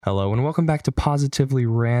Hello and welcome back to Positively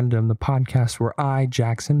Random, the podcast where I,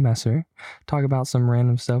 Jackson Messer, talk about some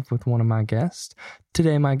random stuff with one of my guests.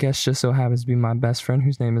 Today, my guest just so happens to be my best friend,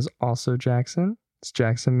 whose name is also Jackson. It's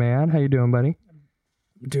Jackson Mad. How you doing, buddy?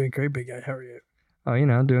 I'm doing great, big guy. How are you?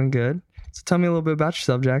 Oh, doing good. So tell me a little bit about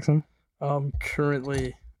yourself, Jackson. I'm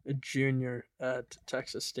currently a junior at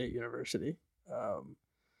Texas State University.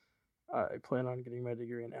 I plan on getting my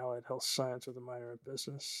degree in allied health science with a minor in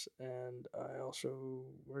business, and I also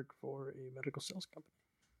work for a medical sales company.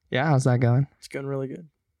 Yeah, how's that going? It's going really good.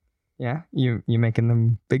 Yeah, you making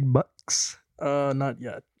them big bucks? Not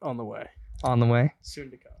yet. On the way. On the way?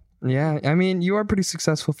 Soon to come. Yeah, I mean, you are pretty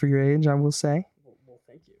successful for your age, I will say. Well,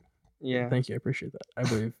 thank you. Yeah. Thank you. I appreciate that. I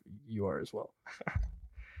believe you are as well.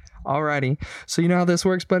 Alrighty. So you know how this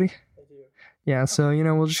works, buddy? I do. Yeah, so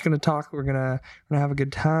we're just gonna talk. We're gonna have a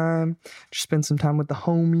good time. Just spend some time with the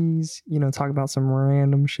homies. Talk about some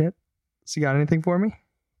random shit. So you got anything for me?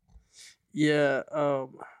 Yeah. I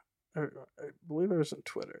believe it was on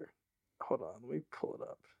Twitter. Hold on, let me pull it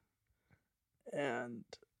up. And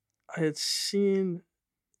I had seen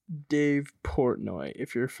Dave Portnoy,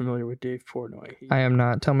 if you're familiar with Dave Portnoy. I am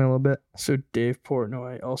not. Tell me a little bit. So Dave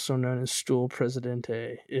Portnoy, also known as Stool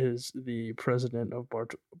Presidente, is the president of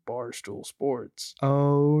Barstool Sports.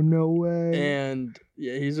 Oh, no way. And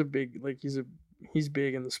yeah, he's big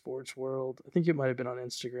in the sports world. I think it might have been on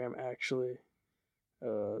Instagram actually.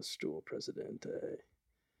 Stool Presidente.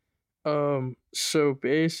 So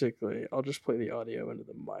basically, I'll just play the audio into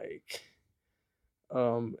the mic.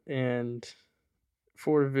 And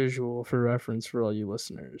for visual, for reference for all you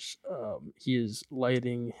listeners, he is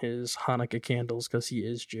lighting his Hanukkah candles because he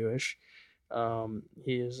is Jewish.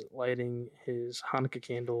 He is lighting his Hanukkah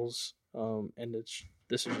candles, and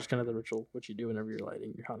this is just kind of the ritual, what you do whenever you're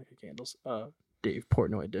lighting your Hanukkah candles. Dave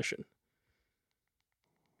Portnoy edition.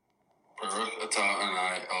 Baruch atah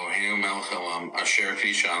Adonai Eloheinu melech haolam asher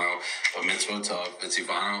kiddushanu b'mitzvotov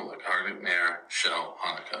v'tzivanu l'karget ner shel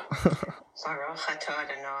Hanukkah. Baruch atah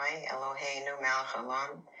Adonai Eloheinu melech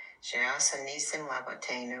haolam she'asa nisim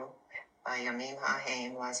labotenu b'yamim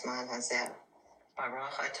ha'hem lazman hazeh.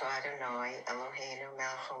 Baruch atah Adonai Eloheinu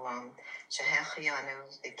melech haolam she'hechianu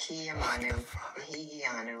v'kiyamanu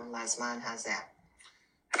v'higiyanu lazman hazeh.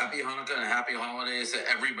 Happy Hanukkah and happy holidays to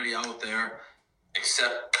everybody out there,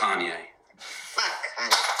 except Kanye. Fuck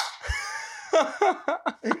Kanye.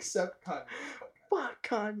 Except Kanye. Fuck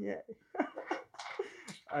Kanye.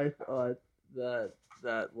 I thought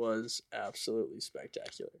that was absolutely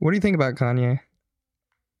spectacular. What do you think about Kanye?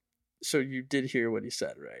 So you did hear what he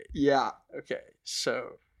said, right? Yeah. Okay.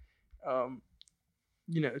 So, I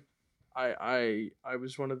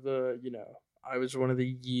was one of the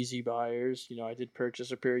Yeezy buyers. I did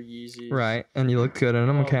purchase a pair of Yeezys. Right, and you look good in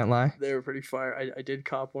them. I can't lie. They were pretty fire. I did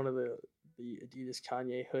cop one of the Adidas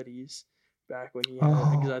Kanye hoodies back when he had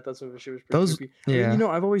it, because I thought some of the shit was pretty creepy. Yeah. I mean,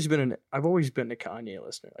 I've always been a Kanye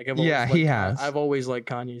listener. He has. I've always liked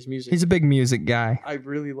Kanye's music. He's a big music guy. I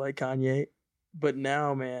really like Kanye, but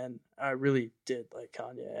now, man, I really did like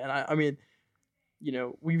Kanye, and I mean,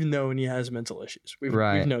 we've known he has mental issues. We've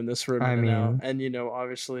known this for a minute now, and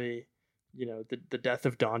obviously, the death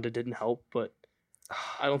of Donda didn't help, but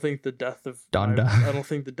I don't think the death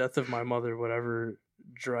of my mother would ever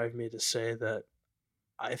drive me to say that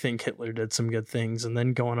I think Hitler did some good things and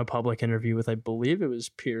then go on a public interview with, I believe it was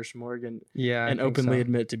Piers Morgan, and openly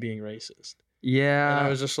admit to being racist. Yeah. And I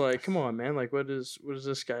was just like, come on, man, like what is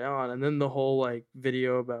this guy on? And then the whole like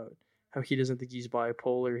video about how he doesn't think he's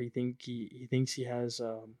bipolar. He thinks he has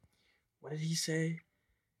what did he say?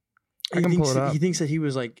 He thinks that he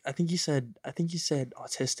was like, I think he said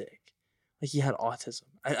autistic. Like he had autism.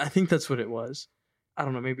 I think that's what it was. I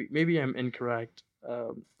don't know. Maybe I'm incorrect.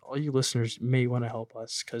 All you listeners may want to help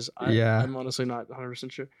us, because I'm honestly not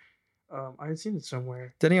 100% sure. I had seen it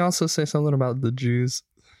somewhere. Didn't he also say something about the Jews?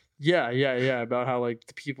 Yeah. About how like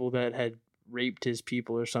the people that had raped his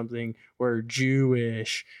people or something were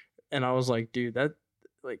Jewish, and I was like, dude, that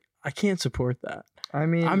like I can't support that. I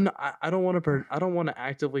mean, I don't want to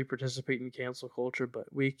actively participate in cancel culture, but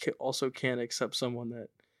we also can't accept someone that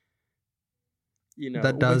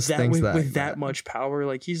that does things with that much power.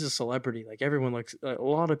 Like he's a celebrity. Like everyone looks. A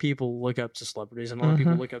lot of people look up to celebrities, and a lot of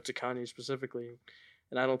people look up to Kanye specifically.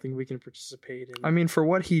 And I don't think we can participate in. I mean, for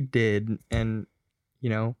what he did, and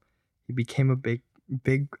he became a big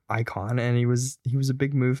icon, and he was a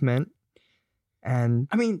big movement. And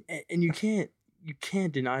I mean, and you can't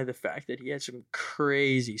deny the fact that he had some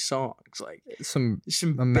crazy songs, like some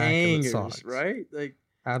bangers, songs, right? Like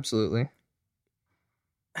absolutely.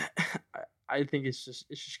 I think it's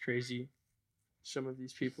just crazy. Some of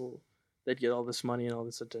these people that get all this money and all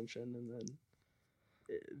this attention, and then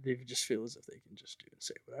they just feel as if they can just do and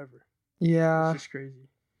say whatever. Yeah. It's just crazy.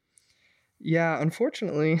 Yeah,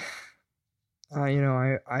 unfortunately,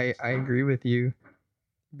 I agree with you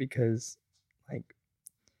because, like,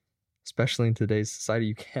 especially in today's society,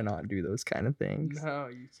 you cannot do those kind of things. No,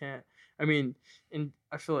 you can't. I mean,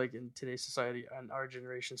 I feel like in today's society, and our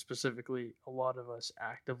generation specifically, a lot of us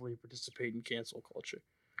actively participate in cancel culture.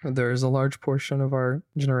 There is a large portion of our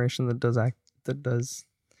generation that does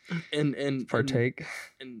partake.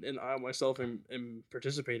 And I myself am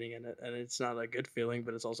participating in it, and it's not a good feeling,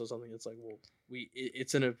 but it's also something that's like, well,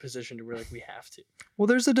 it's in a position to where like we have to. Well,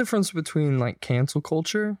 there's a difference between like cancel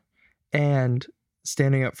culture and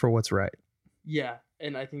standing up for what's right. Yeah,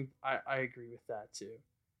 and I think I agree with that too.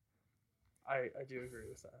 I do agree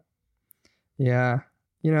with that. Yeah,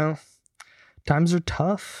 times are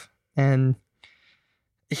tough, and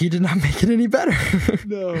he did not make it any better.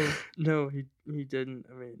 No, he didn't.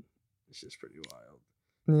 I mean, it's just pretty wild.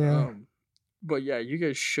 Yeah. But yeah, you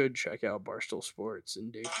guys should check out Barstool Sports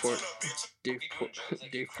and Dave Port.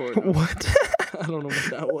 What? I don't know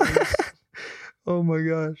what that was. Oh my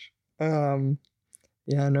gosh.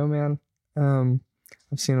 Yeah, no, man.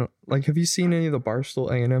 I've seen, like, have you seen any of the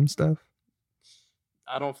Barstool A&M stuff?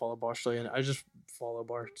 I don't follow Barstool A&M. I just follow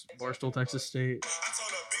Barstool Texas State.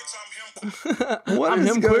 What I'm is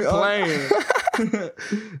him going quit playing.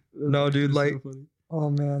 No, dude, like, so oh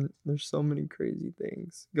man, there's so many crazy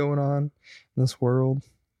things going on in this world.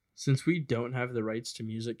 Since we don't have the rights to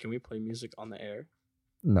music, can we play music on the air?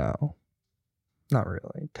 No, not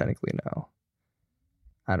really. Technically, no.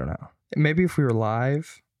 I don't know. Maybe if we were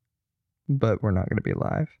live, but we're not going to be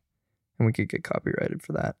live, and we could get copyrighted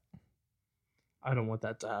for that. I don't want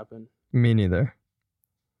that to happen. Me neither.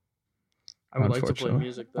 I would like to play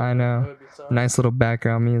music, though. I know. Nice little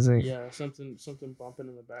background music. Yeah, something bumping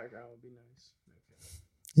in the background would be nice. Okay.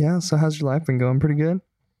 Yeah, so how's your life been going? Pretty good?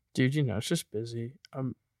 Dude, it's just busy.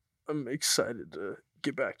 I'm excited to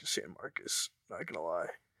get back to San Marcos, not gonna lie.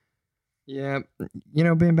 Yeah,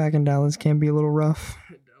 being back in Dallas can be a little rough.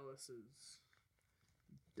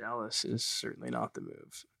 Dallas is certainly not the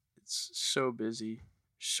move. It's so busy.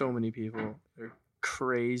 So many people. They're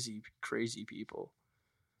crazy, crazy people.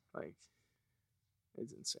 Like,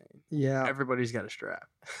 it's insane. Yeah. Everybody's got a strap.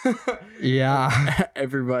 Yeah.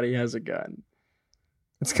 Everybody has a gun.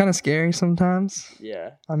 It's kind of scary sometimes.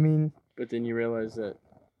 Yeah. I mean, but then you realize that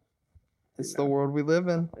it's the world we live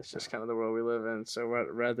in. It's just kind of the world we live in. So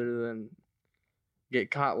rather than get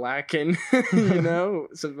caught lacking,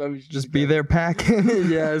 sometimes just be there packing.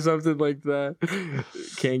 Yeah, something like that.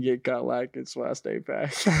 Can't get caught lacking, so I stay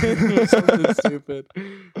packed. Something stupid.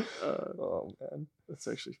 Oh man, that's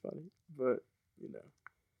actually funny. But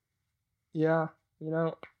yeah,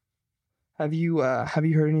 have you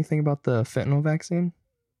heard anything about the fentanyl vaccine?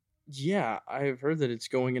 Yeah, I've heard that it's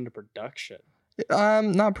going into production.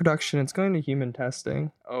 Not production. It's going to human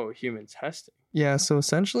testing. Oh, human testing. Yeah, so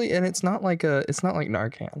essentially, and it's not like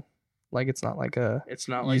Narcan. Like, it's not like a. It's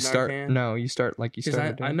not like Narcan. No, you start.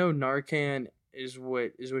 I know Narcan is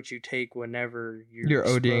what you take whenever you're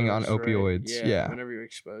ODing on right? opioids. Yeah, whenever you're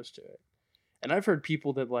exposed to it. And I've heard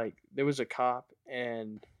people that, like, there was a cop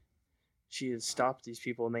and she had stopped these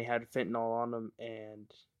people and they had fentanyl on them, and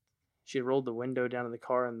she had rolled the window down in the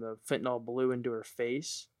car and the fentanyl blew into her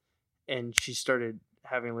face, and she started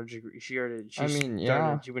having allergic. She went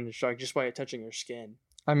into shock just by it touching her skin.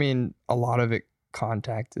 I mean, a lot of it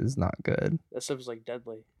contact is not good. That stuff is like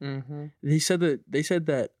deadly. Mm-hmm. They said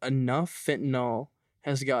that enough fentanyl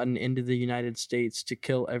has gotten into the United States to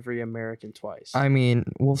kill every American twice. I mean,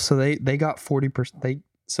 well, so they got 40%.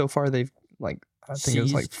 So far they've, like, I think it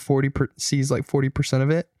was like 40% of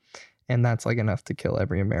it, and that's like enough to kill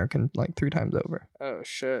every American like 3 times over. Oh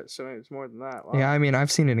shit! So maybe it's more than that. Wow. Yeah, I mean,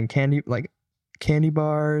 I've seen it in candy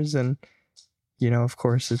bars, and of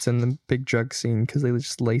course it's in the big drug scene because they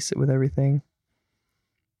just lace it with everything.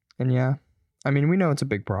 And yeah, I mean, we know it's a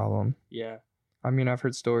big problem. Yeah. I mean, I've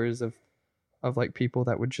heard stories of like people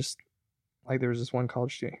that would just, like, there was this one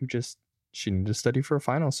college student who she needed to study for a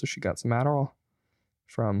final, so she got some Adderall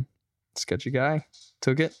from a sketchy guy,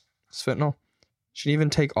 took it, it's fentanyl. She didn't even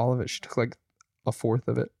take all of it. She took like a fourth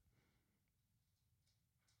of it.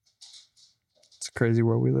 It's a crazy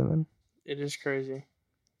world we live in. It is crazy.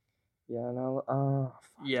 Yeah, no.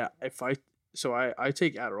 Yeah, I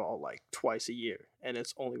take Adderall like twice a year, and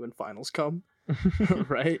it's only when finals come,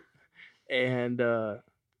 right? And I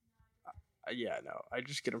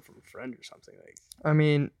just get them from a friend or something. Like, I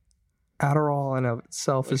mean, Adderall in of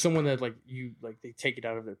itself like is someone that they take it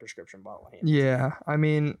out of their prescription bottle. Yeah, I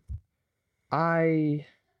mean, I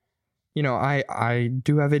do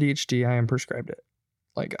have ADHD. I am prescribed it.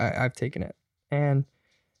 Like, I've taken it, and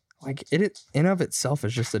like it in of itself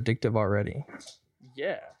is just addictive already.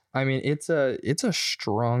 Yeah. I mean, it's a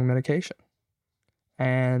strong medication.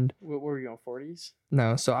 And what were you on, 40s?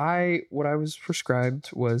 No, so what I was prescribed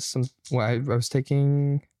was I was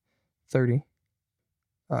taking 20,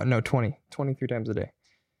 23 times a day.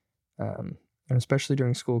 And especially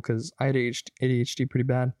during school, because I had ADHD pretty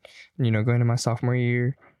bad. And, you know, going into my sophomore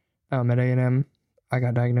year at A&M, I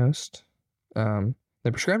got diagnosed.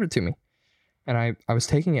 They prescribed it to me. And I was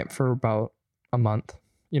taking it for about a month,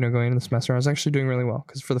 you know, going into the semester. I was actually doing really well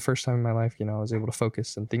because for the first time in my life, you know, I was able to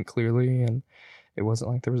focus and think clearly, and it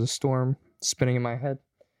wasn't like there was a storm spinning in my head.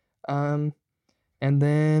 And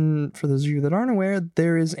then for those of you that aren't aware,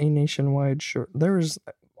 there is a nationwide shortage of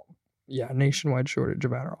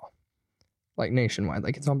Adderall. Like nationwide,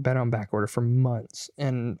 like it's been on back order for months,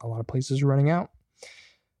 and a lot of places are running out.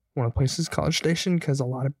 One of the places is College Station, because a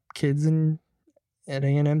lot of kids at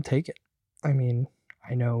A&M take it. I mean,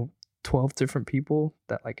 I know 12 different people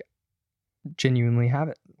that like genuinely have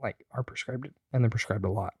it, like are prescribed it, and they're prescribed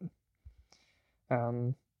a lot.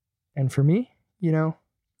 And for me, you know,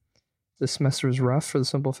 this semester was rough for the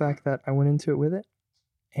simple fact that I went into it with it,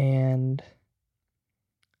 and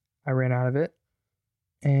I ran out of it,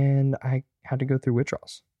 and I had to go through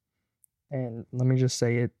withdrawals. And let me just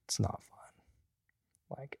say, it's not fun.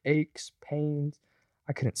 Like aches, pains.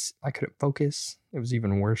 I couldn't focus. It was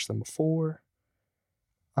even worse than before.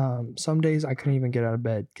 Some days I couldn't even get out of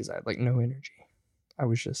bed because I had like no energy. I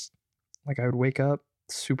was just like, I would wake up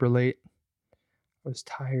super late. I was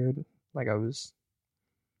tired. Like it was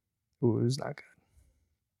not good.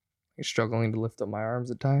 Like struggling to lift up my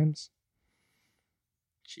arms at times.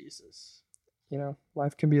 Jesus. You know,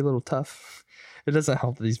 life can be a little tough. It doesn't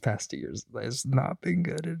help these past 2 years. It's not been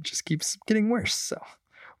good. It just keeps getting worse. So,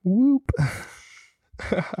 whoop.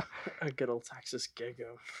 A good old Texas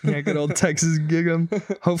gig-em. Yeah, good old Texas gig-em.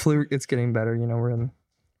 Hopefully it's getting better. You know, we're on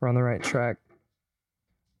the right track.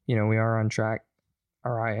 You know, we are on track.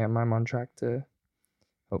 Or I'm on track to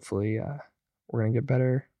hopefully we're gonna get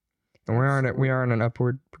better. And we are on an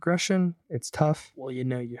upward progression. It's tough. Well, you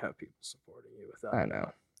know you have people supporting you with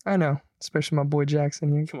that. I know. Especially my boy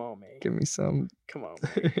Jackson. Come on, man. Give me some. Come on,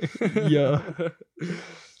 man. Yeah.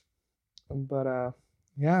 But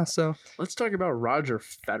yeah, so let's talk about Roger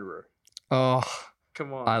Federer. Oh,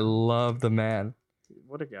 come on. I love the man.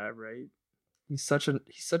 What a guy, right?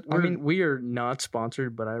 I mean, we are not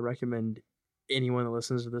sponsored, but I recommend anyone that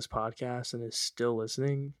listens to this podcast and is still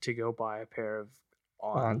listening to go buy a pair of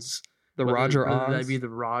Ons. Whether Ons. That'd be the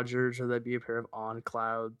Rogers, or that'd be a pair of On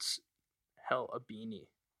Clouds. Hell, a beanie.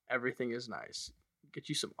 Everything is nice. Get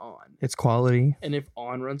you some On. It's quality. And if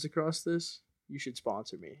On runs across this, you should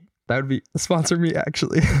sponsor me. That would be sponsor me,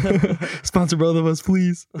 actually. Sponsor both of us,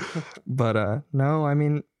 please. But no, I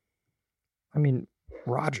mean,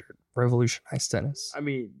 Roger revolutionized tennis. I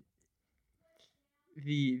mean,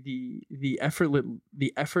 the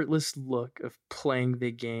effortless look of playing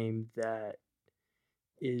the game that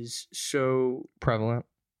is so prevalent.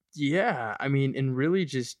 Yeah, I mean, and really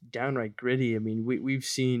just downright gritty. I mean, we've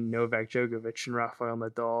seen Novak Djokovic and Rafael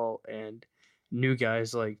Nadal and new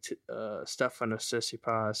guys like Stefanos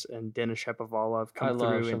Tsitsipas and Denis Shapovalov come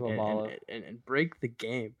through and break the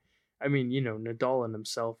game. I mean, you know, Nadal in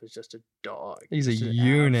himself is just a dog. He's a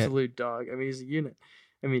unit. Absolute dog. I mean, he's a unit.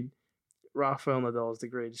 I mean, Rafael Nadal is the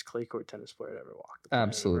greatest clay court tennis player to ever walk the planet.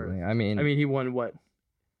 Absolutely. I mean, he won what?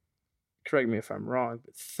 Correct me if I'm wrong,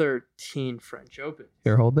 but 13 French Opens.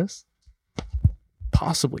 Here, hold this.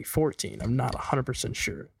 Possibly 14. I'm not 100%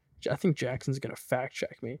 sure. I think Jackson's going to fact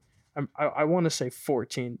check me. I want to say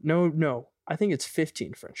 14. No. I think it's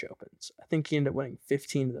 15 French Opens. I think he ended up winning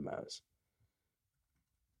 15 of them as.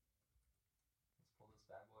 Pull this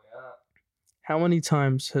bad boy up. How many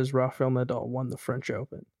times has Rafael Nadal won the French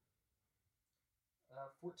Open?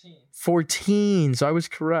 14. 14. So I was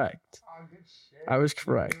correct. Oh, good shit. I was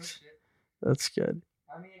correct. That's good.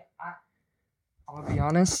 I mean, I'm gonna be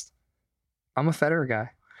honest. I'm a Federer guy.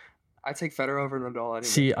 I take Federer over Nadal anyway.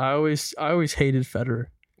 See, I always hated Federer.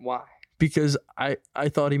 Why? Because I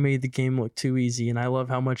thought he made the game look too easy, and I love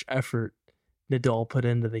how much effort Nadal put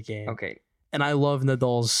into the game. Okay. And I love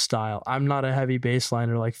Nadal's style. I'm not a heavy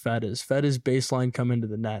baseliner like Fed is. Fed is baseline come into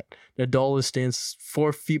the net. Nadal stands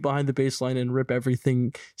 4 feet behind the baseline and rip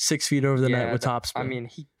everything 6 feet over the net with topspin. I mean,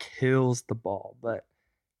 he kills the ball, but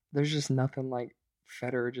there's just nothing like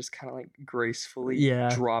Federer just kind of like gracefully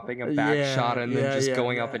dropping a back shot and then just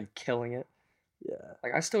going up and killing it. Yeah.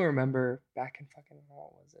 Like I still remember back in fucking,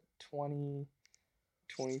 what was it,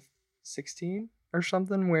 2016 or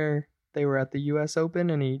something, where they were at the US Open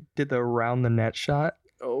and he did the around the net shot.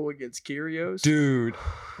 Oh, against Kyrgios? Dude.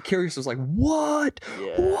 Kyrgios was like, what?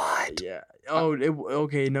 Yeah. What? Yeah. Oh,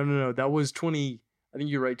 okay. No. That was 20. I think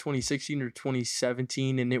you're right. 2016 or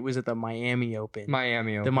 2017, and it was at the Miami Open.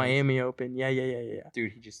 The Miami Open. Yeah.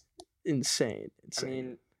 Dude, he just insane. I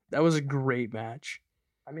mean, that was a great match.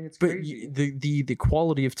 I mean, it's crazy. The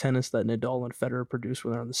quality of tennis that Nadal and Federer produce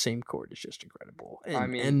when they're on the same court is just incredible.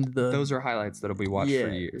 Those are highlights that'll be watched for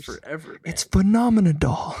years, forever. Man. It's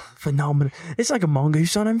phenomenal. It's like a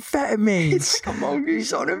mongoose on amphetamines. It's like a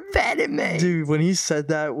mongoose on amphetamines. Dude, when he said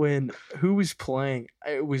that, who was playing?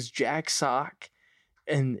 It was Jack Sock.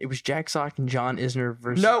 And it was Jack Sock and John Isner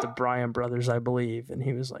versus the Bryan brothers, I believe. And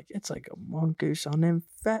he was like, it's like a mongoose on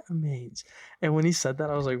amphetamines. And when he said that,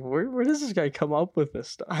 I was like, where does this guy come up with this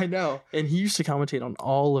stuff? I know. And he used to commentate on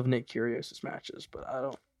all of Nick Kyrgios' matches, but I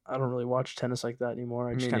don't really watch tennis like that anymore.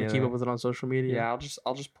 I just kind of keep up with it on social media. Yeah,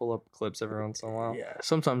 I'll just pull up clips every once in a while. Yeah,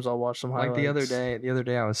 sometimes I'll watch some highlights. Like the other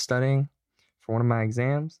day I was studying for one of my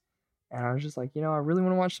exams, and I was just like, I really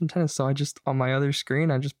want to watch some tennis. So I just, on my other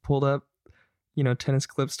screen, I just pulled up tennis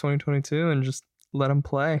clips 2022 and just let them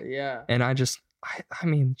play. Yeah. And I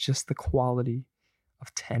mean, just the quality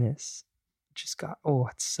of tennis just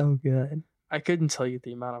it's so good. I couldn't tell you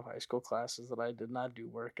the amount of high school classes that I did not do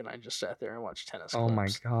work and I just sat there and watched tennis clips. Oh my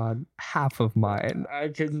God. Half of mine. I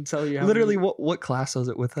couldn't tell you how literally many... what class was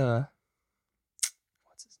it with what's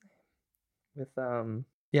his name?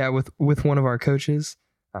 With one of our coaches.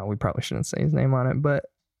 We probably shouldn't say his name on it, but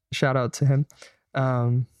shout out to him.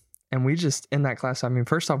 And we just, in that class, I mean,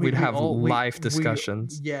 first off, we'd have life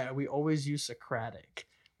discussions. We always use Socratic.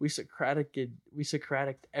 We Socratic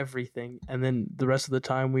everything. And then the rest of the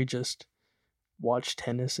time, we just watch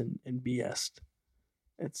tennis and BS'd.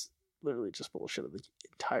 It's literally just bullshit of the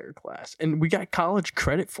entire class. And we got college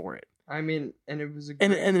credit for it. I mean, and it was a great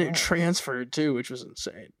and then it transferred too, which was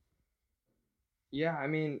insane. Yeah, I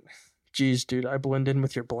mean. Geez, dude, I blend in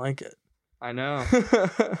with your blanket. I know.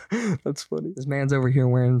 That's funny. This man's over here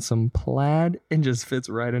wearing some plaid and just fits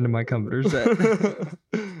right into my comforter set.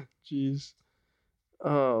 Jeez.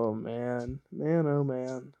 Oh, man. Oh,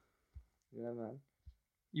 man. Yeah, man.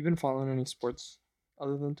 You been following any sports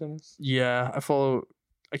other than tennis? Yeah, I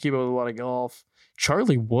keep up with a lot of golf.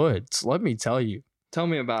 Charlie Woods, let me tell you. Tell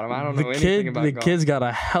me about him. I don't know anything about golf. The kid's got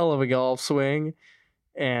a hell of a golf swing.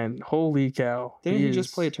 And holy cow. Didn't he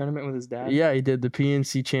just play a tournament with his dad? Yeah, he did the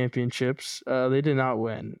PNC Championships. They did not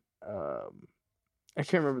win. I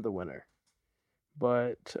can't remember the winner.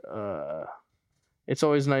 But it's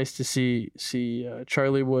always nice to see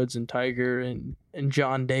Charlie Woods and Tiger and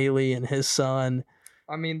John Daly and his son.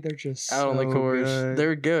 I mean, they're just out on the course. Good.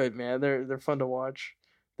 They're good, man. They're fun to watch.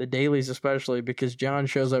 The Dailies especially, because John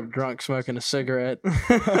shows up drunk smoking a cigarette.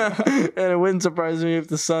 And it wouldn't surprise me if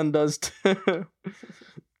the son does too.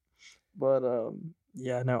 But I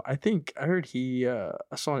think I heard I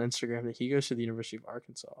saw on Instagram that he goes to the University of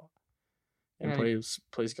Arkansas and plays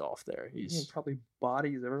golf there. He probably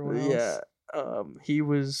bodies everyone else. Yeah. He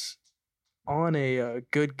was on a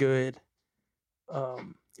good he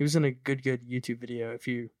was in a good YouTube video. If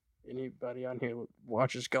anybody on here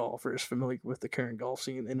watches golf or is familiar with the current golf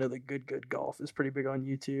scene, they know that good golf is pretty big on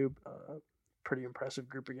YouTube. Pretty impressive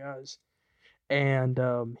group of guys. And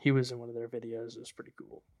he was in one of their videos. It was pretty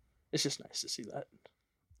cool. It's just nice to see that.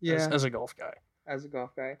 Yeah. As a golf guy.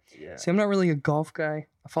 Yeah. See, I'm not really a golf guy.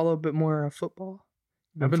 I follow a bit more football.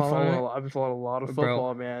 I've been following a lot of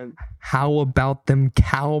football, man. How about them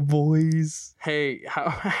Cowboys? Hey,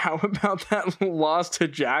 how about that loss to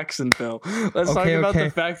Jacksonville? Let's talk about the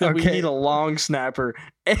fact that we need a long snapper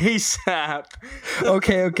ASAP.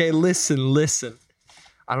 Okay. Listen.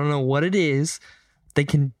 I don't know what it is. They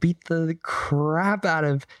can beat the crap out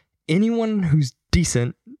of anyone who's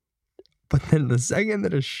decent, but then the second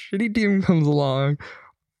that a shitty team comes along,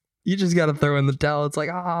 you just got to throw in the towel. It's like,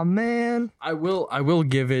 man. I will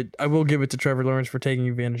give it to Trevor Lawrence for taking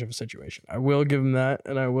advantage of a situation. I will give him that,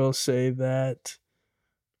 and I will say that,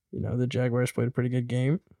 the Jaguars played a pretty good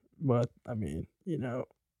game. But I mean,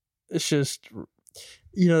 it's just,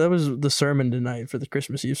 that was the sermon tonight for the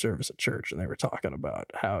Christmas Eve service at church, and they were talking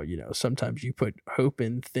about how, sometimes you put hope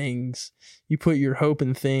in things. You put your hope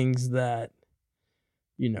in things that,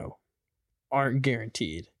 aren't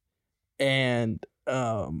guaranteed, and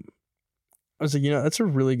I was like, that's a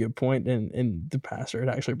really good point. And the pastor had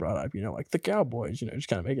actually brought up, like the Cowboys, just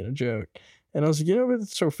kind of making a joke. And I was like, but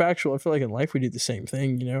it's so factual. I feel like in life we do the same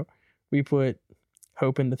thing. We put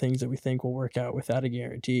hope into things that we think will work out without a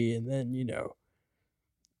guarantee. And then,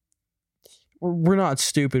 we're not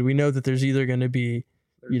stupid. We know that there's either going to be,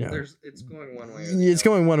 it's going one way or the other. It's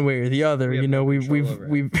going one way or the other.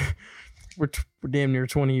 We're damn near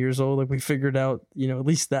 20 years old. Like we figured out, at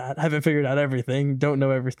least that. Haven't figured out everything. Don't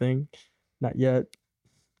know everything. Not yet.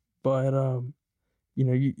 but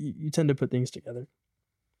you tend to put things together.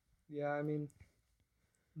 Yeah, I mean,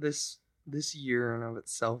 this year in of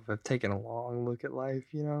itself, I've taken a long look at life,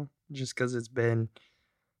 just because it's been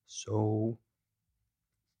so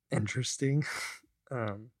interesting.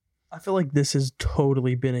 I feel like this has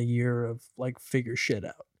totally been a year of like figure shit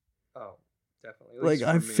out. Oh, definitely. Like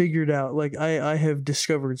I've figured out, like I have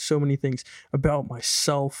discovered so many things about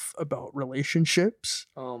myself, about relationships.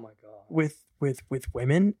 Oh my god. With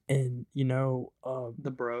women and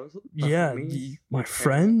the bros. My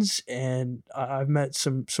friends, and I've met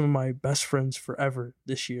some of my best friends forever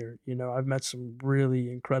this year. I've met some really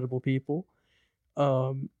incredible people.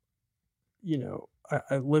 I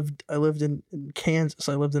lived in Kansas.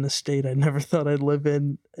 I lived in a state I never thought I'd live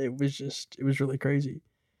in. It was really crazy.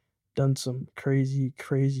 Done some crazy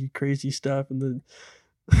stuff in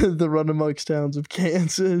the run amongst towns of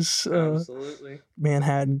Kansas. Absolutely.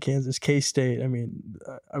 Manhattan, Kansas, K-State. I mean,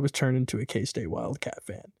 I was turned into a K-State Wildcat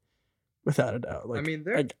fan, without a doubt. Like, I mean,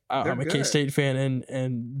 I'm a K-State fan,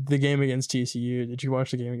 and the game against TCU. Did you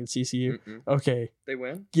watch the game against TCU? Mm-mm. Okay. They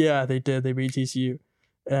win? Yeah, they did. They beat TCU.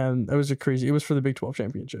 And it was it was for the Big 12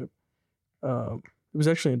 championship. It was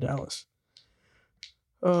actually in Dallas.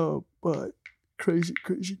 Oh, but crazy.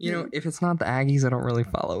 If it's not the Aggies, I don't really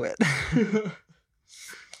follow it.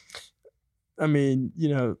 I mean,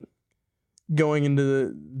 going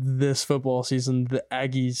into this football season, the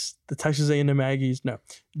Texas A&M Aggies,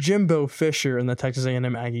 Jimbo Fisher and the Texas A&M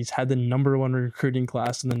Aggies had the #1 recruiting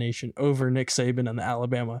class in the nation over Nick Saban and the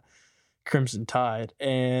Alabama Crimson Tide.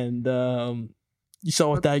 And you saw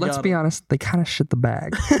what that got. Let's be honest, they kind of shit the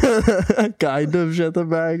bag. Kind of shit the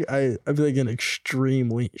bag. I'm thinking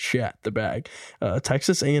extremely shit the bag.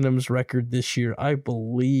 Texas A&M's record this year, I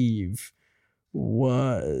believe,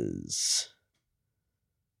 was...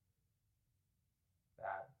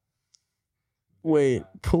 Wait,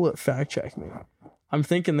 pull it, fact check me. I'm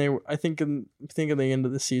thinking the end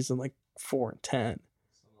of the season like 4-10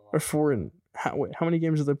 or 4 and how many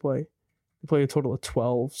games did they play? They played a total of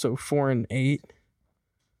 12, so 4-8.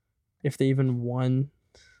 If they even won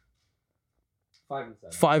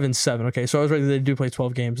 5-7. Okay, so I was right. They do play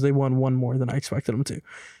 12 games. They won one more than I expected them to.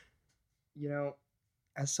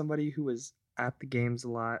 As somebody who was at the games a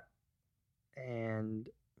lot and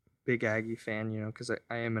big Aggie fan, because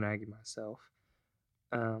I am an Aggie myself.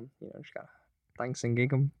 Just gotta thanks and gig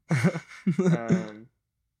them.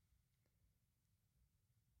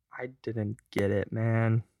 I didn't get it,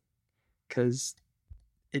 man, because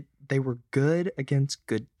they were good against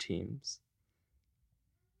good teams.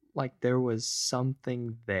 Like there was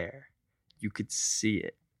something there, you could see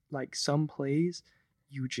it. Like some plays,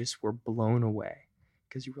 you just were blown away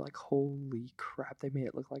because you were like, "Holy crap!" They made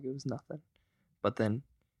it look like it was nothing, but then.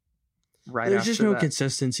 There's just no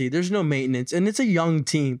consistency. There's no maintenance. And it's a young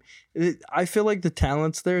team. I feel like the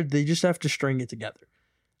talent's there. They just have to string it together.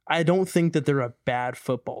 I don't think that they're a bad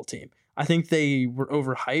football team. I think they were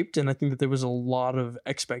overhyped, and I think that there was a lot of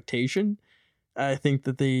expectation. I think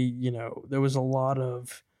that there was a lot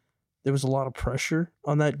of pressure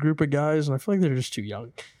on that group of guys, and I feel like they're just too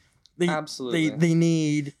young. Absolutely. They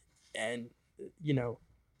need, and the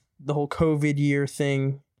whole COVID year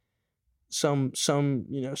thing. Some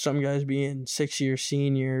guys being 6-year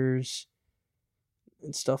seniors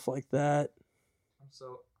and stuff like that.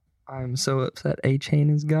 I'm so upset A-Chain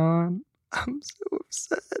is gone. I'm so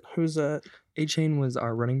upset. Who's that? A-Chain was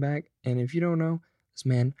our running back, and if you don't know, this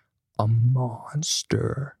man, a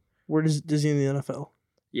monster. Where does he in the NFL?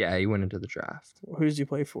 Yeah, he went into the draft. Who does he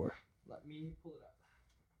play for? Let me pull it up.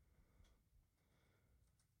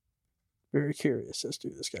 Very curious as to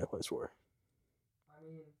who this guy plays for. I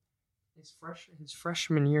mean, his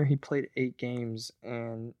freshman year, he played 8 games,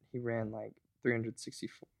 and he ran like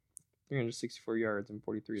 364 yards and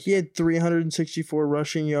 43. He had 364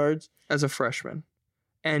 rushing yards as a freshman,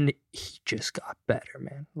 and he just got better,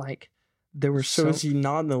 man. Like there were so is he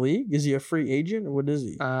not in the league? Is he a free agent or what is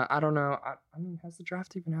he? I don't know. I mean, has the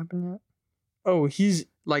draft even happened yet? Oh, he's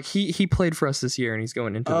like he played for us this year, and he's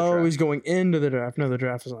going into the draft. Oh, he's going into the draft. No, the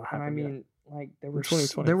draft is not happening. I mean. Yet. Like there were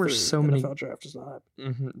so many NFL draft does not happen.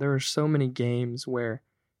 Mm-hmm, there were so many games where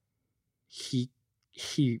he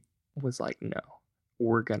was like, no,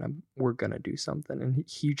 we're gonna do something, and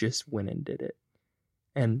he just went and did it,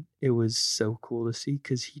 and it was so cool to see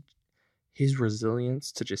because his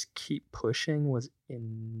resilience to just keep pushing was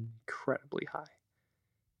incredibly high.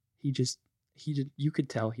 You could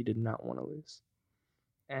tell he did not want to lose,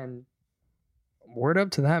 and word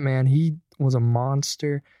up to that, man. He was a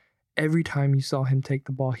monster. Every time you saw him take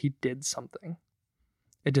the ball, he did something.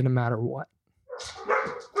 It didn't matter what.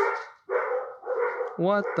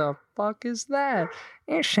 What the fuck is that?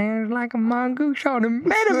 It sounds like a mongoose on a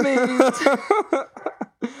Metamins.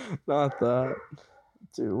 Not that.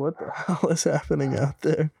 Dude, what the hell is happening out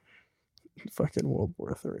there? Fucking World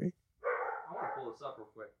War III. I want to pull this up real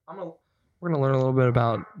quick. We're going to learn a little bit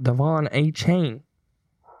about De'Von Achane.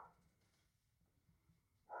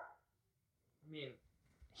 I mean,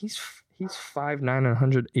 he's 5'9" and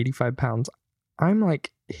 185 pounds. I'm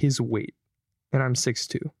like his weight, and I'm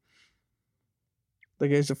 6'2". The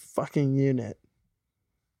guy's a fucking unit.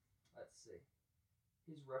 Let's see.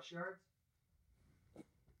 His rush yards?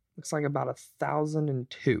 Looks like about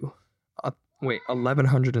 1,002.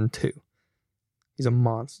 1,102. He's a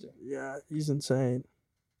monster. Yeah, he's insane.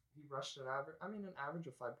 He rushed an average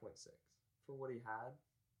of 5.6 for what he had.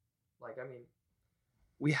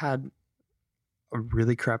 We had a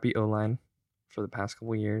really crappy O-line for the past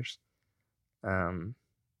couple of years.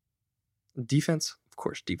 Defense, of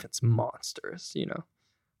course, defense monsters,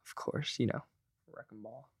 Of course, wrecking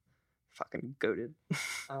ball. Fucking goated.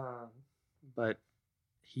 But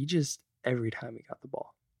he just, every time he got the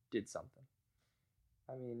ball, did something.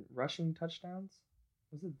 Rushing touchdowns?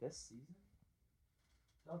 Was it this season?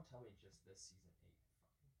 Don't tell me just this season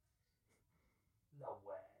 8. No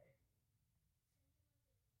way.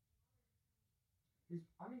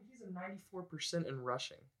 He's a 94% in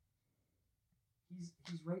rushing.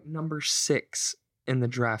 He's ranked number 6 in the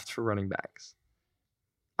draft for running backs.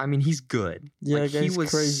 He's good. Yeah, he was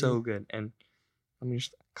crazy. So good. And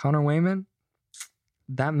Connor Wayman,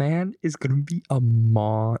 that man is gonna be a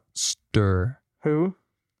monster. Who?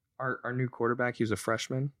 Our new quarterback. He was a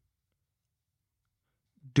freshman.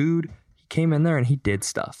 Dude, he came in there and he did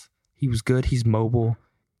stuff. He was good. He's mobile.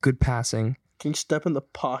 Good passing. Can you step in the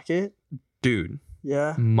pocket? Dude.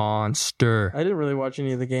 Yeah. Monster. I didn't really watch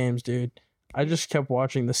any of the games, dude. I just kept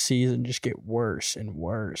watching the season just get worse and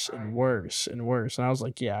worse and worse and worse. And I was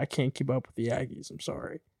like, yeah, I can't keep up with the Aggies. I'm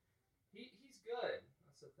sorry. He's good.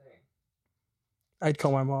 That's the thing. I'd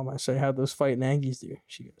call my mom. I say, how'd those fighting Aggies do?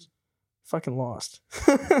 She goes, fucking lost.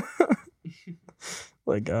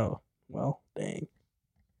 Like, oh, well, dang.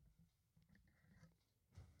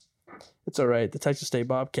 It's all right. The Texas State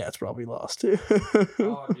Bobcats probably lost too.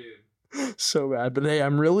 Oh, dude. So bad. But hey,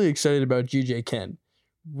 I'm really excited about GJ Ken.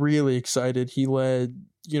 Really excited. He led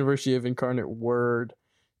University of Incarnate Word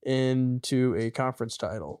into a conference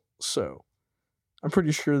title. So I'm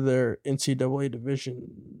pretty sure they're NCAA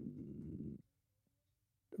Division.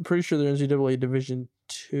 I'm pretty sure they're NCAA Division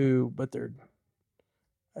 2, but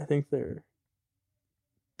I think they're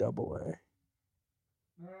AA.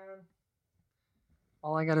 Man,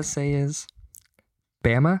 all I gotta say is,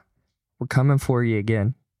 Bama, we're coming for you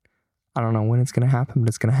again. I don't know when it's gonna happen, but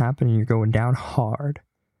it's gonna happen, and you're going down hard.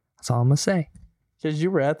 That's all I'm gonna say. Because you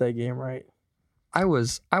were at that game, right? I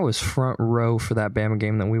was front row for that Bama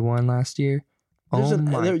game that we won last year.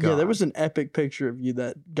 God. Yeah, there was an epic picture of you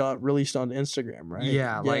that got released on Instagram, right?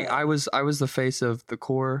 Yeah, like I was the face of the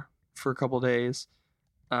core for a couple days.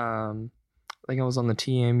 I think I was on the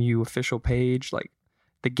TMU official page. Like,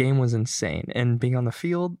 the game was insane, and being on the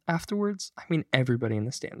field afterwards, everybody in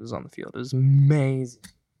the stands was on the field. It was amazing.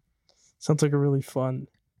 Sounds like a really fun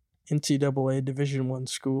NCAA Division I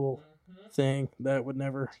school thing that would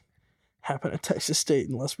never happen at Texas State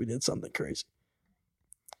unless we did something crazy.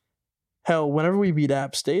 Hell, whenever we beat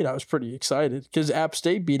App State, I was pretty excited because App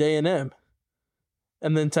State beat A&M.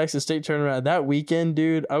 And then Texas State turned around. That weekend,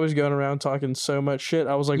 dude, I was going around talking so much shit.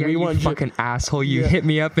 I was like, we want fucking asshole. You hit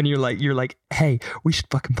me up and you're like, hey, we should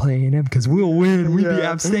fucking play A&M because we'll win. We beat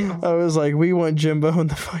App State. I was like, we want Jimbo and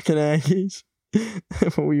the fucking Aggies.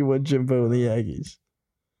 We want Jimbo and the Aggies.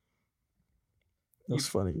 That's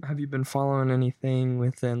funny. Have you been following anything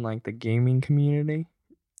within like the gaming community?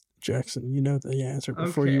 Jackson, you know the answer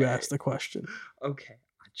before you ask the question. Okay.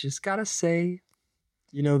 I just gotta say,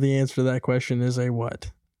 you know the answer to that question is a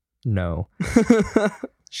what? No.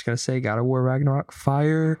 Just gotta say, God of War Ragnarok,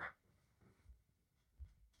 fire.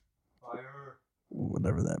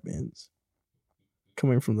 Whatever that means.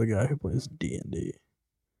 Coming from the guy who plays D&D.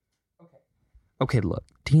 Okay, look,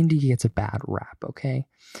 D&D gets a bad rap, okay?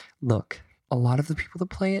 Look, a lot of the people that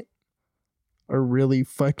play it are really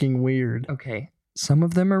fucking weird. Okay, some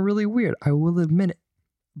of them are really weird, I will admit it.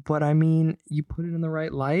 But you put it in the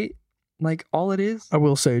right light, like all it is. I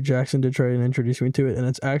will say, Jackson did try and introduce me to it, and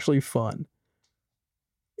it's actually fun.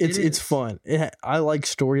 It's fun. I like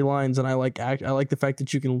storylines, and I like the fact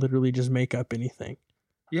that you can literally just make up anything.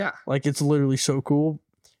 Yeah. Like, it's literally so cool,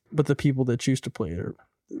 but the people that choose to play it are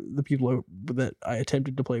the people that I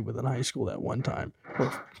attempted to play with in high school that one time.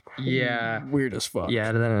 Yeah. Weird as fuck. Yeah,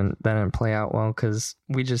 that didn't play out well because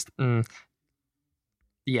we just...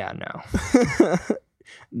 Yeah, no.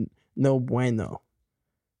 No bueno.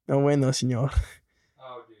 No bueno, senor.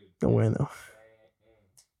 Oh, dude. No bueno.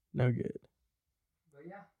 No good. But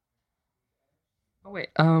yeah. Oh, wait.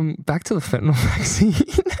 Back to the fentanyl vaccine.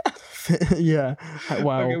 Yeah.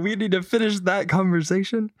 Wow. Okay, we need to finish that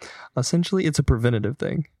conversation. Essentially, it's a preventative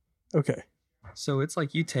thing. Okay. So it's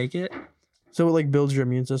like you take it. So it like builds your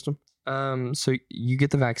immune system? So you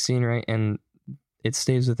get the vaccine, right? And it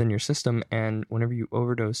stays within your system. And whenever you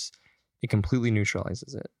overdose, it completely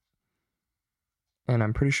neutralizes it. And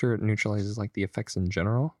I'm pretty sure it neutralizes like the effects in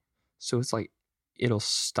general. So it's like it'll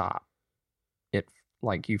stop it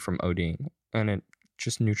like you from ODing, and it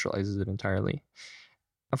just neutralizes it entirely.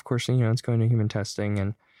 Of course, you know, it's going to human testing,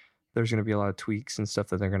 and there's going to be a lot of tweaks and stuff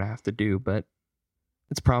that they're going to have to do, but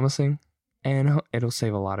it's promising, and it'll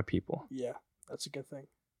save a lot of people. Yeah, that's a good thing.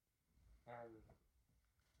 And,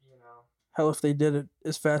 you know, hell, if they did it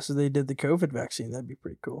as fast as they did the COVID vaccine, that'd be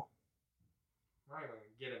pretty cool. I'm not even going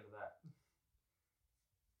to get into that.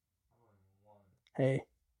 Hey,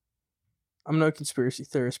 I'm no conspiracy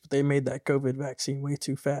theorist, but they made that COVID vaccine way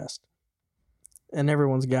too fast. And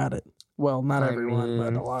everyone's got it. Well, not everyone,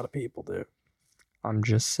 but a lot of people do. I'm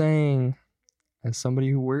just saying, as somebody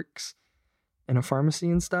who works in a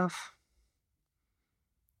pharmacy and stuff,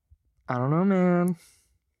 I don't know, man.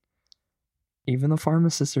 Even the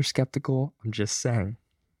pharmacists are skeptical. I'm just saying.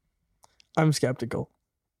 I'm skeptical.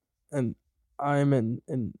 And I'm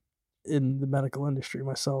in the medical industry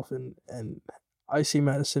myself, and I see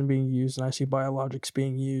medicine being used, and I see biologics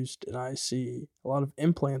being used, and I see a lot of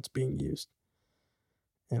implants being used.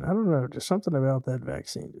 And I don't know, just something about that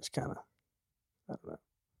vaccine just kind of, I don't know.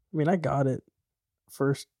 I mean, I got it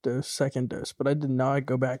first dose, second dose, but I did not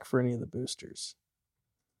go back for any of the boosters.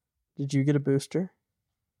 Did you get a booster?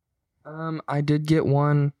 I did get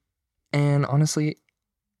one, and honestly,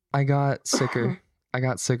 I got sicker. I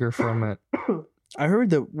got sicker from it. I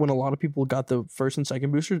heard that when a lot of people got the first and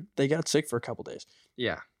second booster, they got sick for a couple days.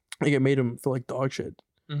 Yeah. Like it made them feel like dog shit.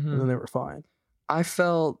 Mm-hmm. And then they were fine. I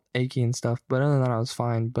felt achy and stuff, but other than that, I was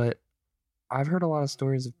fine. But I've heard a lot of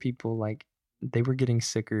stories of people like they were getting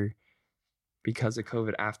sicker because of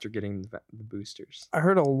COVID after getting the boosters. I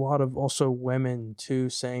heard a lot of also women too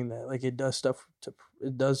saying that like it does stuff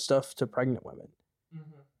to pregnant women,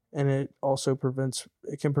 and it also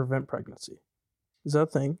can prevent pregnancy. Is that a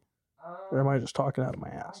thing? Or am I just talking out of my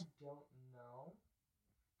ass? I don't know.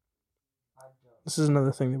 This is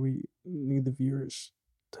another thing that we need the viewers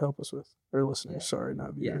to help us with. Or listeners, yeah. Sorry,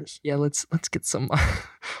 not viewers. Yeah, let's get some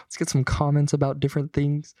let's get some comments about different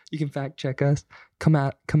things. You can fact check us. Come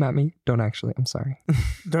at me. Don't actually. I'm sorry.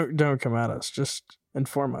 don't come at us. Just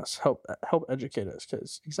inform us. Help educate us,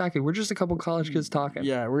 cuz exactly. We're just a couple college kids talking.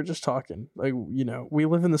 Yeah, we're just talking. Like, you know, we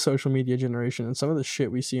live in the social media generation, and some of the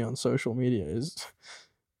shit we see on social media is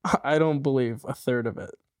I don't believe a third of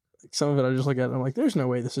it. Like some of it I just look at it and I'm like, there's no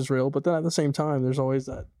way this is real. But then at the same time, there's always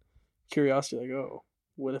that curiosity, like, oh,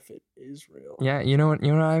 what if it is real? Yeah, you know what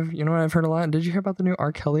I've heard a lot. Did you hear about the new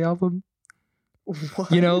R. Kelly album?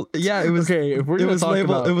 What? You know, yeah, it was okay. If we're gonna talk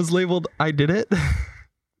labeled. It was labeled. I did it.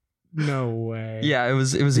 No way. Yeah, it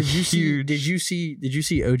was. Did you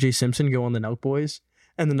see O.J. Simpson go on the Nelk Boys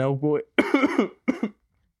and the Nelk Boy?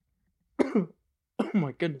 Oh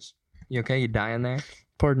my goodness. You okay? You dying there?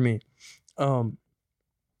 Pardon me.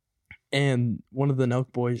 And one of the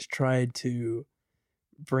Nelk Boys tried to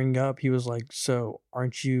bring up, he was like, so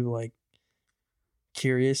aren't you like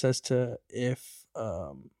curious as to if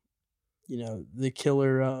you know, the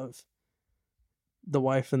killer of the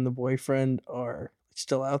wife and the boyfriend are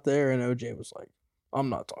still out there? And OJ was like, I'm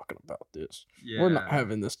not talking about this. Yeah. We're not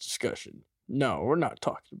having this discussion. No, we're not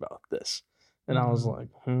talking about this. And I was like,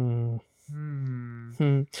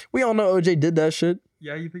 We all know OJ did that shit.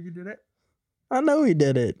 Yeah, you think he did it? I know he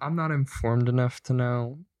did it. I'm not informed enough to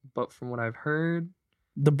know, but from what I've heard,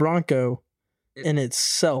 the Bronco in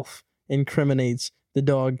itself incriminates the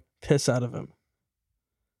dog piss out of him.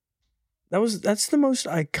 That's the most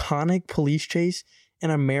iconic police chase in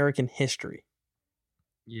American history.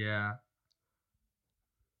 Yeah.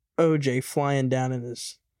 OJ flying down in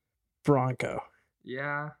his Bronco.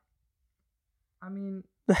 Yeah. I mean,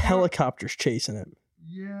 the helicopter's chasing him.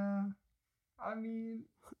 Yeah. I mean,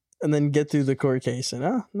 and then get through the court case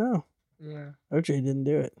and no. Yeah. OJ didn't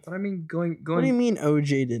do it. But I mean, going. What do you mean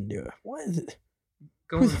OJ didn't do it? What is it?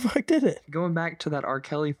 Who the fuck did it? Going back to that R.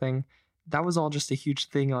 Kelly thing, that was all just a huge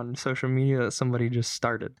thing on social media that somebody just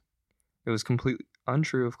started. It was completely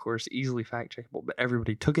untrue, of course, easily fact checkable, but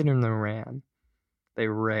everybody took it and they ran. They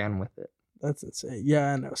ran with it. That's insane.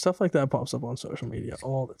 Yeah, I know. Stuff like that pops up on social media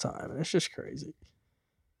all the time, and it's just crazy.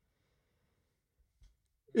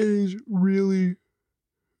 It is really,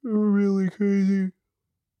 Really crazy.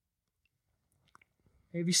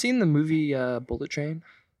 Have you seen the movie Bullet Train?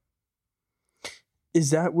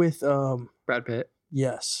 Is that with Brad Pitt?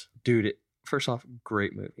 Yes. Dude, first off,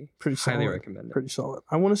 great movie. Pretty solid. Highly recommend it. Pretty solid.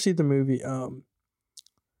 I want to see the movie.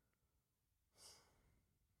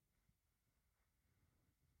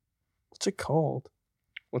 What's it called?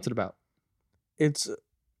 What's it about? It's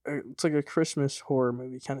like a Christmas horror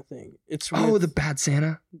movie kind of thing. It's with, The Bad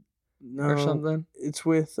Santa? No, or something? It's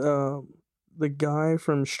with the guy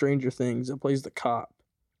from Stranger Things that plays the cop.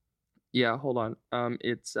 Yeah, hold on.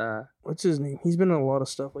 It's What's his name? He's been in a lot of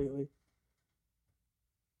stuff lately.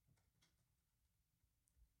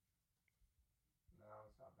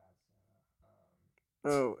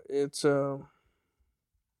 Oh, it's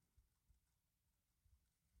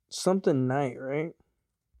something Night, right?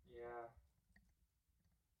 Yeah.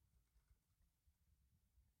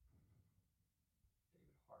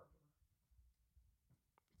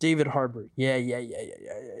 David Harbour. Yeah.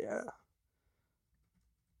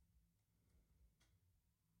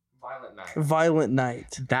 Violent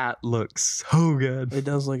Night. That looks so good. It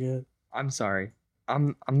does look good. I'm sorry.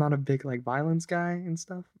 I'm not a big like violence guy and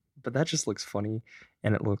stuff, but that just looks funny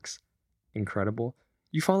and it looks incredible.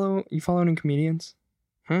 You follow any comedians?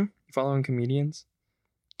 You following comedians?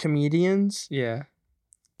 Comedians? Yeah.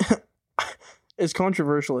 As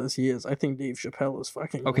controversial as he is, I think Dave Chappelle is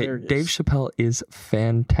fucking hilarious. Dave Chappelle is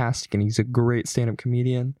fantastic and he's a great stand-up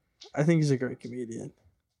comedian. I think he's a great comedian.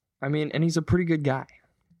 I mean, and he's a pretty good guy.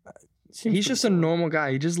 He's just a normal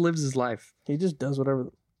guy. He just lives his life. He just does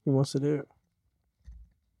whatever he wants to do.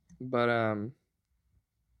 But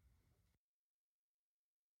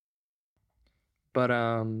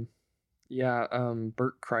Bert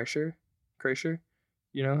Kreischer,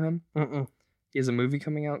 you know him? Mm-mm. He has a movie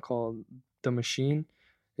coming out called The Machine.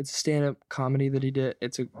 It's a stand-up comedy that he did.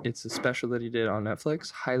 It's a special that he did on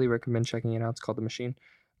Netflix. Highly recommend checking it out. It's called The Machine.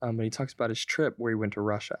 But he talks about his trip where he went to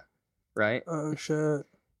Russia, right? Oh shit.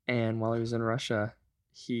 And while he was in Russia,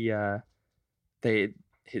 they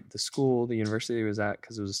hit the university he was at,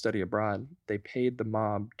 because it was a study abroad. They paid the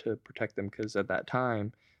mob to protect them because at that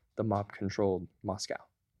time, the mob controlled Moscow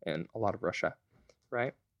and a lot of Russia,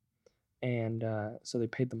 right? And so they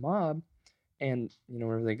paid the mob, and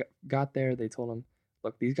whenever they got there, they told them,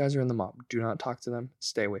 "Look, these guys are in the mob. Do not talk to them.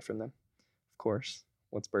 Stay away from them." Of course,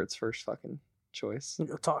 what's Bert's first fucking choice?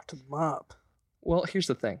 Go talk to the mob. Well, here's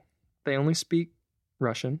the thing: they only speak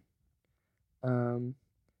Russian, and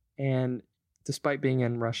despite being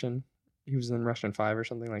in Russian, he was in Russian 5 or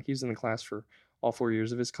something. Like, he was in the class for all 4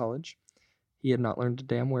 years of his college. He had not learned a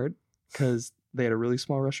damn word because they had a really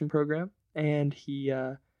small Russian program, and he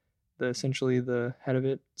essentially the head of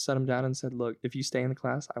it sat him down and said, "Look, if you stay in the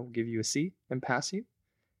class, I will give you a C and pass you.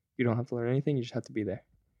 You don't have to learn anything. You just have to be there."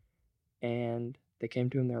 And they came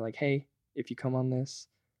to him. They're like, "Hey, if you come on this,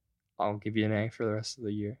 I'll give you an A for the rest of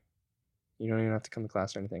the year. You don't even have to come to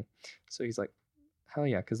class or anything." So he's like, hell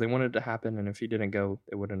yeah, because they wanted it to happen, and if he didn't go,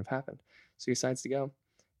 it wouldn't have happened. So he decides to go,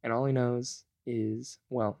 and all he knows is,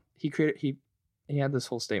 well, he had this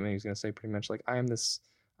whole statement he was going to say, pretty much like, I'm this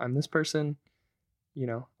person,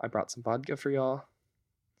 I brought some vodka for y'all.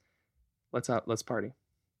 Let's party.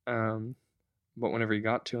 But whenever he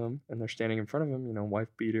got to him, and they're standing in front of him,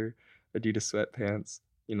 wife beater, Adidas sweatpants,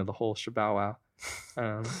 the whole shabow wow.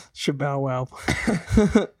 Shabow wow.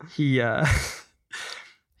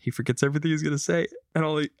 He forgets everything he's gonna say, and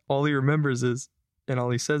all he remembers is, and all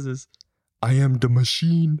he says is, "I am the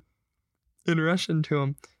machine," in Russian to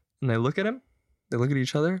him. And they look at him, they look at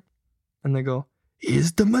each other, and they go,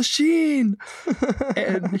 "He's the machine!"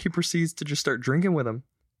 And he proceeds to just start drinking with him.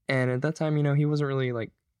 And at that time, he wasn't really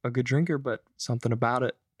like a good drinker, but something about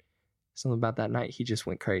that night, he just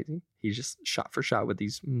went crazy. He just shot for shot with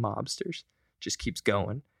these mobsters. Just keeps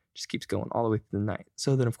going all the way through the night.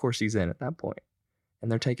 So then, of course, he's in at that point.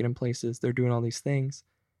 And they're taking him places. They're doing all these things.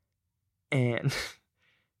 And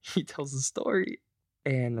he tells the story.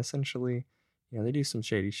 And essentially, they do some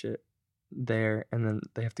shady shit there. And then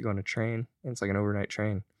they have to go on a train. And it's like an overnight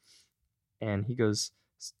train. And he goes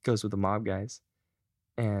with the mob guys.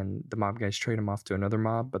 And the mob guys trade him off to another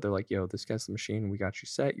mob. But they're like, "Yo, this guy's the machine. We got you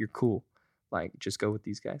set. You're cool. Like, just go with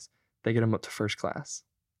these guys." They get him up to first class.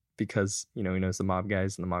 Because, he knows the mob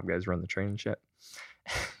guys. And the mob guys run the train and shit.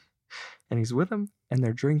 And he's with them, and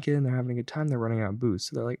they're drinking, they're having a good time, they're running out of booze.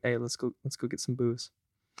 So they're like, "Hey, let's go get some booze."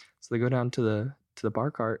 So they go down to the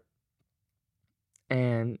bar cart,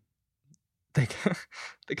 and the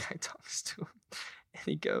guy talks to him, and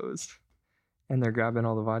he goes, and they're grabbing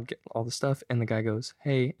all the vodka, all the stuff, and the guy goes,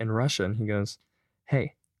 "Hey," in Russian, he goes,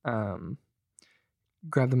 "Hey,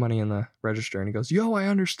 grab the money in the register, and he goes, yo, I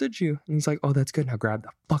understood you. And he's like, oh, that's good. Now grab the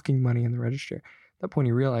fucking money in the register. At that point,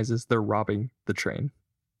 he realizes they're robbing the train.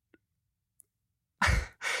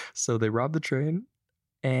 So they rob the train,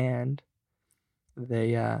 and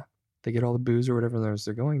they get all the booze or whatever as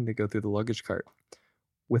they're going. They go through the luggage cart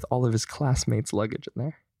with all of his classmates' luggage in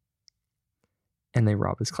there. And they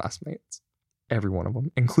rob his classmates. Every one of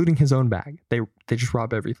them, including his own bag. They just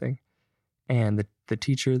rob everything. And the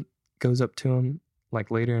teacher goes up to him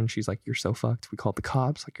like later, and she's like, you're so fucked. We called the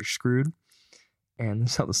cops. Like, you're screwed. And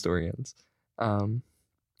that's how the story ends.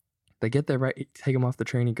 They get there, right? Take him off the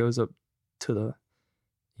train. He goes up to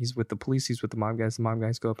he's with the police. He's with the mob guys. The mob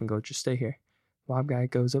guys go up and go, just stay here. The mob guy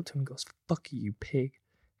goes up to him and goes, fuck you pig.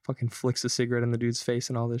 Fucking flicks a cigarette in the dude's face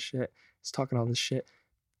and all this shit. He's talking all this shit.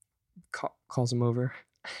 Calls him over.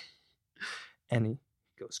 And he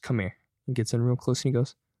goes, come here. He gets in real close and he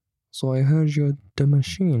goes, so I heard you're the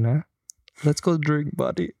machine, huh? Let's go drink,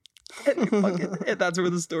 buddy. And that's where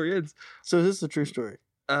the story ends. So is this a true story?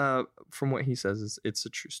 From what he says, it's a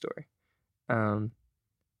true story. And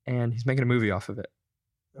he's making a movie off of it.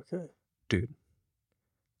 Okay. Dude.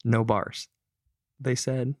 No bars. They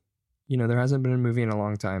said, there hasn't been a movie in a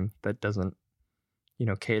long time that doesn't,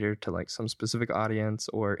 cater to like some specific audience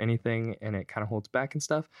or anything, and it kind of holds back and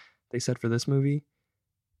stuff. They said for this movie,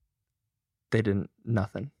 they didn't,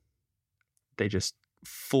 nothing. They just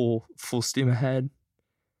full steam ahead.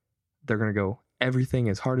 They're going to go everything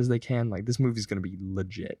as hard as they can. Like, this movie's going to be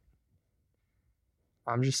legit.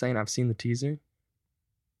 I'm just saying, I've seen the teaser.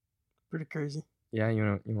 Pretty crazy. Yeah, you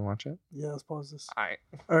want to watch it? Yeah, let's pause this. All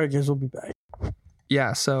right, guys, we'll be back.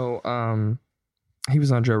 Yeah, so he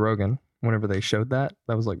was on Joe Rogan whenever they showed that.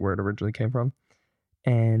 That was like where it originally came from.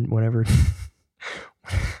 And whenever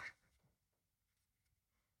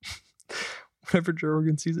Joe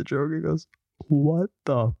Rogan sees it, Joe Rogan goes, what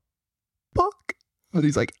the fuck? But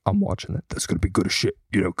he's like, I'm watching it. That's going to be good as shit,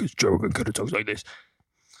 because Joe Rogan kind of talks like this.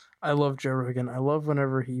 I love Joe Rogan. I love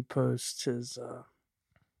whenever he posts his...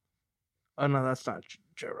 Oh, no, that's not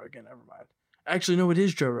Joe Rogan. Never mind. Actually, no, it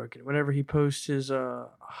is Joe Rogan. Whenever he posts his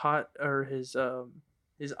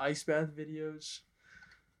his ice bath videos.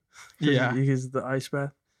 Yeah. Because the ice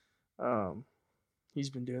bath. He's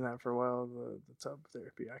been doing that for a while, the tub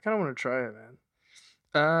therapy. I kind of want to try it,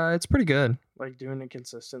 man. It's pretty good. Like doing it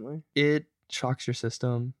consistently. It shocks your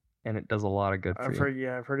system, and it does a lot of good for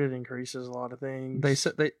you. I've heard it increases a lot of things. They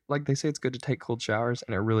say it's good to take cold showers,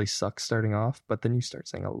 and it really sucks starting off, but then you start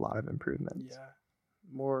seeing a lot of improvements. Yeah,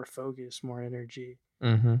 more focus, more energy.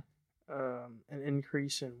 Mm-hmm. An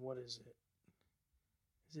increase in what is it?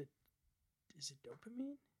 Is it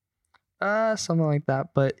dopamine? Something like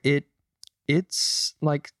that, but it's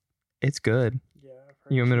like, it's good. Yeah.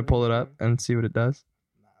 You want me to pull it up and see what it does?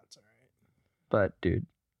 Nah, it's alright. But dude,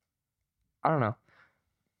 I don't know.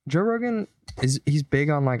 Joe Rogan he's big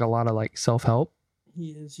on like a lot of like self-help.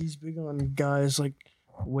 He is. He's big on guys like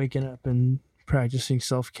waking up and practicing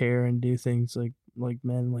self-care and do things like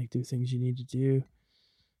men like do things you need to do,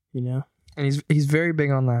 And he's very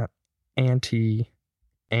big on that anti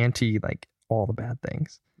like all the bad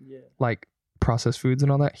things. Yeah. Like processed foods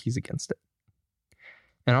and all that, he's against it.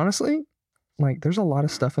 And honestly, like there's a lot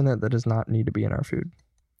of stuff in it that does not need to be in our food.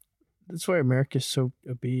 That's why America's so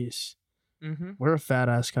obese. Mm-hmm. We're a fat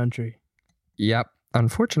ass country. Yep.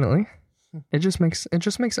 Unfortunately, it just makes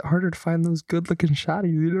it harder to find those good looking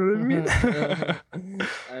shotties. You know what I mean?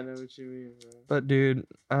 I know what you mean, bro. But dude,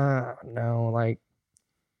 no, like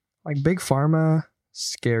big pharma,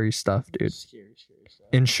 scary stuff, dude. Scary stuff.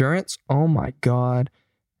 Insurance, oh my god.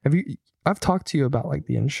 I've talked to you about like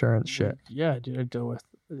the insurance shit. Yeah, dude, I deal with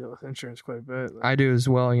insurance quite a bit. I do as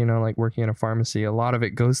well, like working in a pharmacy. A lot of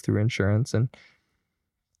it goes through insurance, and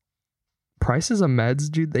prices of meds,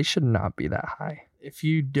 dude, they should not be that high. If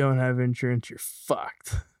you don't have insurance, you're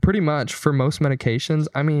fucked. Pretty much for most medications.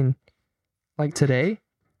 I mean, like today,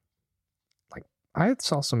 like I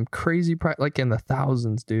saw some crazy price, like in the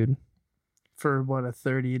thousands, dude. For what, a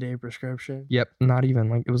 30-day prescription? Yep, not even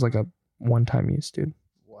like it was like a one-time use, dude.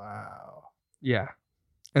 Wow. Yeah,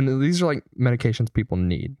 and these are like medications people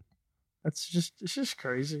need. It's just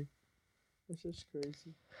crazy. It's just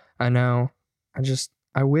crazy. I know.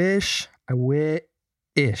 I wish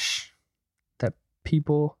that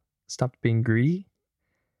people stopped being greedy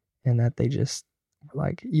and that they just were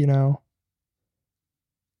like, we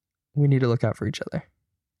need to look out for each other.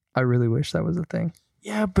 I really wish that was a thing.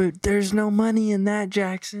 Yeah, but there's no money in that,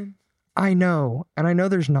 Jackson. I know. And I know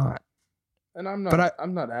there's not. And I'm not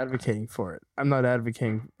I'm not advocating for it. I'm not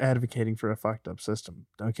advocating for a fucked up system.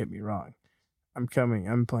 Don't get me wrong. I'm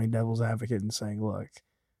playing devil's advocate and saying, look,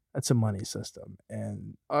 That's a money system.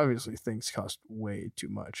 And obviously things cost way too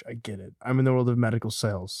much. I get it. I'm in the world of medical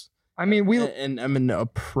sales. I mean, and I'm in a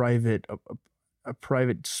private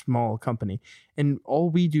small company, and all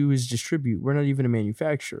we do is distribute. We're not even a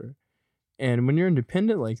manufacturer. And when you're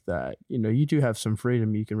independent like that, you do have some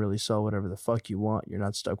freedom. You can really sell whatever the fuck you want. You're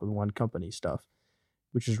not stuck with one company stuff,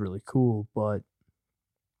 which is really cool. But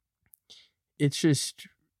it's just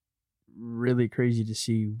really crazy to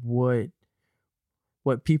see what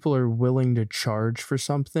people are willing to charge for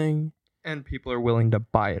something, and people are willing to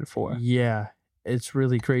buy it for. Yeah, it's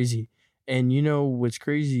really crazy. And what's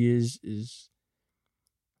crazy is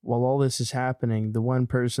while all this is happening, the one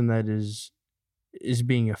person that is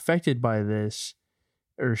being affected by this,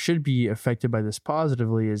 or should be affected by this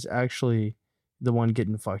positively, is actually the one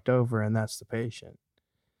getting fucked over, and that's the patient.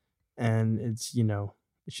 And it's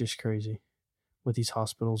just crazy what these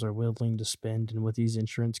hospitals are willing to spend and what these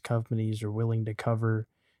insurance companies are willing to cover,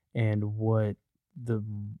 and what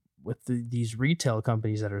these retail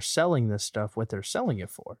companies that are selling this stuff, what they're selling it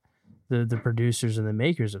for, the producers and the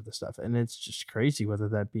makers of the stuff. And it's just crazy, whether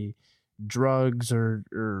that be drugs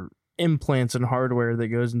or implants and hardware that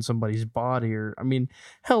goes in somebody's body, or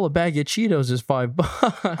hell, a bag of Cheetos is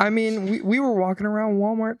 $5. I mean, we were walking around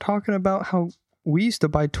Walmart talking about how we used to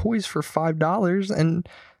buy toys for $5, and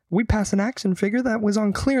we passed an action figure that was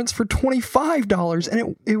on clearance for $25,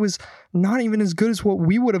 and it was not even as good as what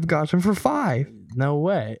we would have gotten for $5. No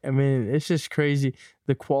way. It's just crazy.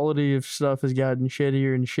 The quality of stuff has gotten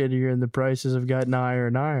shittier and shittier, and the prices have gotten higher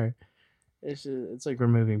and higher. It's like we're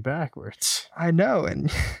moving backwards. I know,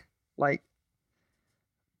 and like,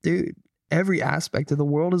 dude, every aspect of the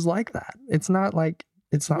world is like that. It's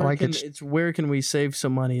where can we save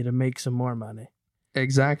some money to make some more money?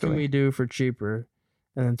 Exactly. What can we do for cheaper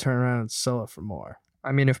and then turn around and sell it for more?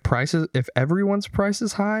 If everyone's price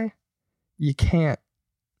is high, you can't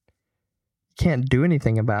do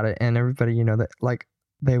anything about it. And everybody, that like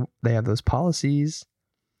they have those policies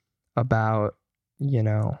about,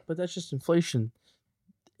 But that's just inflation.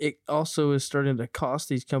 It also is starting to cost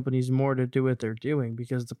these companies more to do what they're doing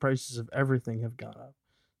because the prices of everything have gone up.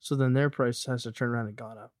 So then their price has to turn around and go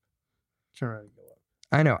up.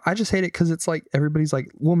 I know. I just hate it because it's like everybody's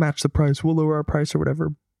like, we'll match the price, we'll lower our price or whatever.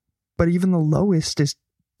 But even the lowest is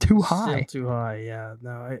too high. Still too high, yeah.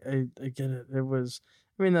 No, I get it. It was,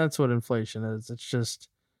 that's what inflation is. It's just,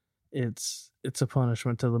 it's a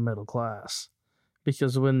punishment to the middle class.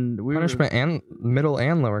 Because when and middle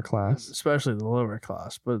and lower class, especially the lower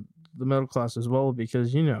class, but the middle class as well,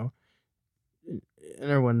 because and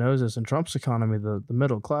everyone knows this, in Trump's economy, the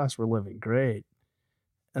middle class were living great,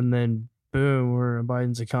 and then boom, we're in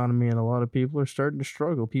Biden's economy, and a lot of people are starting to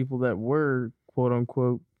struggle. People that were quote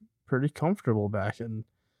unquote pretty comfortable back in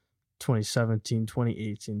 2017,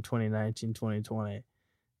 2018, 2019, 2020,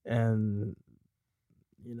 and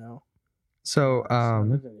so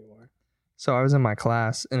So I was in my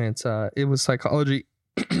class, and it was psychology.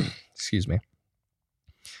 Excuse me.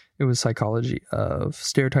 It was psychology of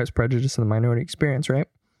stereotypes, prejudice, and the minority experience, right?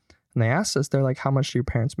 And they asked us, they're like, "How much do your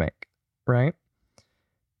parents make?" Right?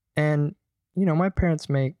 And my parents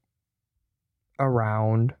make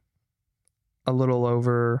around a little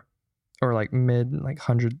over, or like mid, like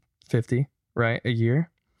 150, right, a year.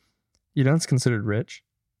 It's considered rich.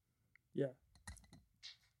 Yeah.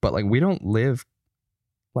 But like, we don't live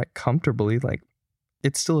like comfortably. Like,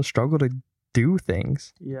 it's still a struggle to do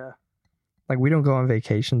things. Yeah. Like, we don't go on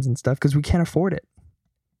vacations and stuff because we can't afford it,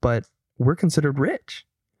 but we're considered rich.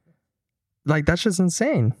 Like, that's just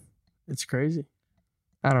insane. It's crazy.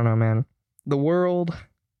 I don't know, man. The world,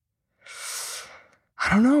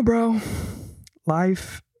 I don't know, bro.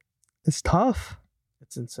 Life is tough.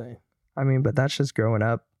 It's insane. But that's just growing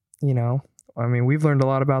up, we've learned a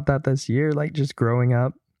lot about that this year, like just growing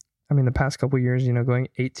up. The past couple of years, going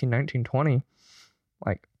 18, 19, 20,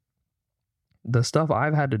 like the stuff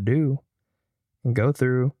I've had to do and go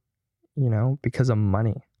through, because of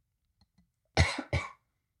money.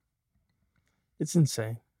 It's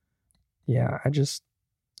insane. Yeah,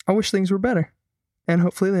 I wish things were better. And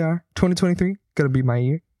hopefully they are. 2023, gonna be my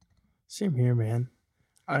year. Same here, man.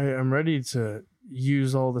 I am ready to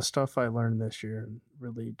use all the stuff I learned this year and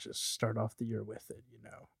really just start off the year with it,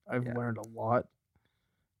 I've learned a lot.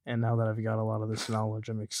 And now that I've got a lot of this knowledge,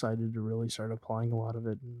 I'm excited to really start applying a lot of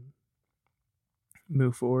it and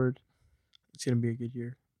move forward. It's going to be a good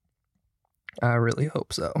year. I really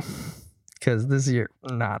hope so. Because this year,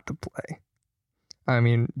 not to play.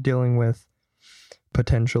 Dealing with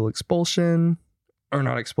potential expulsion, or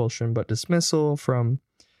not expulsion, but dismissal from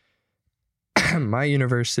my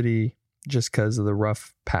university just because of the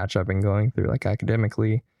rough patch I've been going through, like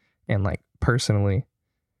academically and like personally.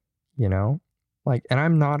 you know? Like, and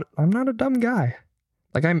I'm not a dumb guy.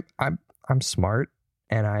 Like I'm smart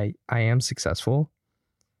and I am successful,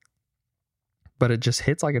 but it just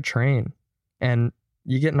hits like a train, and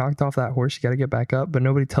you get knocked off that horse, you got to get back up, but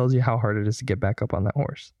nobody tells you how hard it is to get back up on that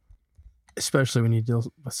horse. Especially when you deal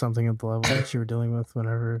with something at the level that you were dealing with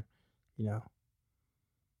whenever, you know.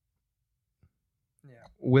 Yeah.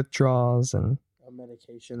 Withdrawals and a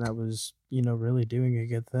medication that was, you know, really doing a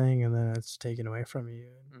good thing, and then it's taken away from you.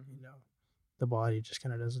 And, you know, the body just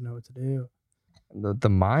kind of doesn't know what to do. The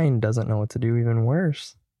mind doesn't know what to do, even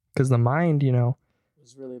worse. Because the mind, you know,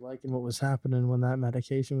 was really liking what was happening when that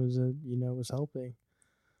medication was, you know, was helping.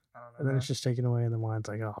 And then it's just taken away, and the mind's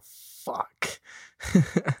like, oh, fuck.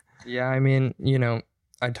 Yeah, I mean, you know,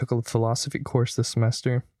 I took a philosophy course this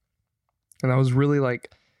semester, and that was really,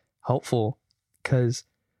 like, helpful, because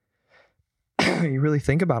you really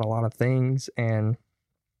think about a lot of things, and,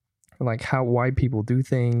 like, why people do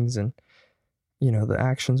things, and, you know, the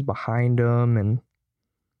actions behind them, and,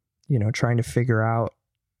 you know, trying to figure out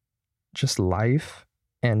just life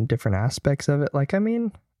and different aspects of it. Like, I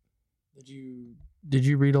mean, did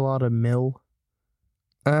you read a lot of Mill?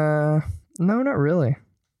 No, not really.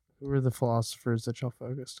 Who were the philosophers that y'all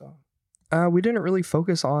focused on? We didn't really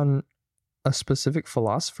focus on a specific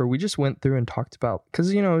philosopher. We just went through and talked about,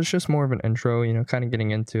 because, you know, it's just more of an intro, you know, kind of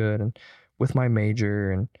getting into it. And with my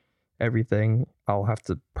major and everything, I'll have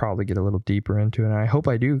to probably get a little deeper into it. And I hope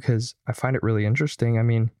I do, because I find it really interesting. I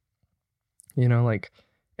mean, you know, like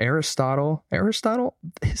Aristotle,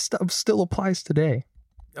 his stuff still applies today.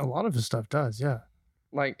 A lot of his stuff does, yeah.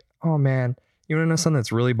 Like, oh man, you want to know something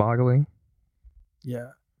that's really boggling? Yeah.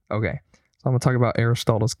 Okay, so I'm going to talk about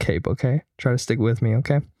Aristotle's cape, okay? Try to stick with me,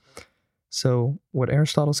 okay? So what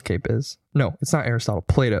Aristotle's cape is... No, it's not Aristotle.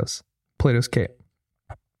 Plato's cape.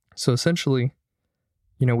 So essentially,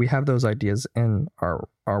 you know, we have those ideas in our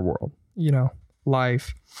world. You know,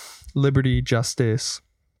 life, liberty, justice,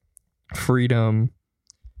 freedom,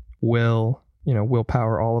 will, you know,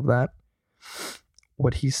 willpower, all of that.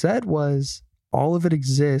 What he said was all of it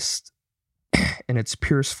exists in its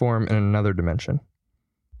purest form in another dimension.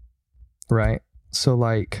 Right? So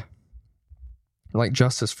like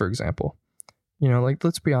justice, for example. You know, like,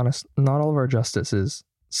 let's be honest, not all of our justice is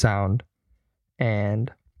sound, and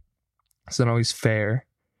it's not always fair.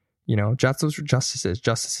 You know, justice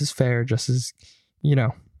is fair, justice, you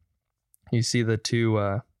know, you see the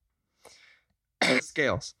two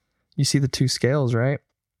scales. You see the two scales, right?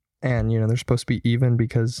 And, you know, they're supposed to be even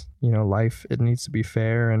because, you know, life, it needs to be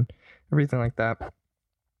fair and everything like that.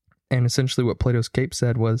 And essentially what Plato's cape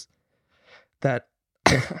said was that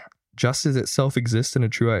justice itself exists in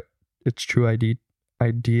its true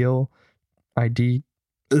ideal.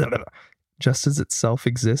 Justice itself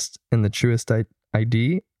exists in the truest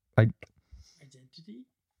identity.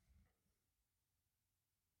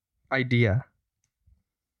 Idea.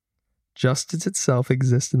 Justice itself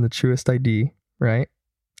exists in the truest ID, right?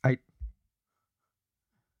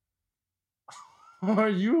 Are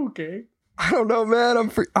you okay? I don't know, man.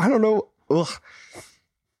 I don't know. Ugh.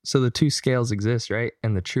 So the two scales exist, right?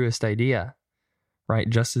 And the truest idea, right?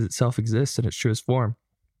 Justice itself exists in its truest form.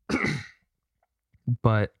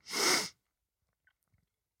 But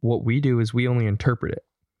what we do is we only interpret it.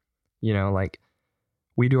 You know, like,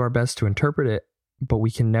 we do our best to interpret it, but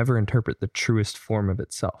we can never interpret the truest form of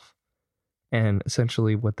itself. And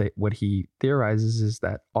essentially what he theorizes is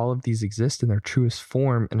that all of these exist in their truest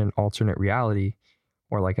form in an alternate reality,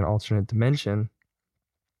 or like an alternate dimension.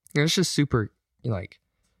 And it's just super, like,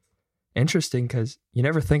 interesting, because you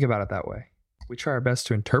never think about it that way. We try our best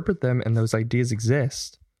to interpret them, and those ideas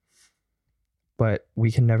exist, but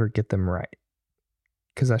we can never get them right,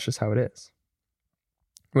 because that's just how it is.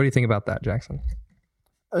 What do you think about that, Jackson?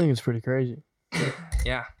 I think it's pretty crazy.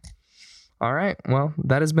 Yeah. All right. Well,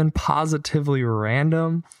 that has been Positively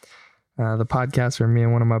Random. The podcast where me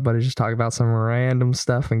and one of my buddies just talk about some random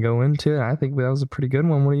stuff and go into it. I think that was a pretty good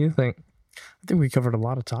one. What do you think? I think we covered a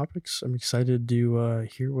lot of topics. I'm excited to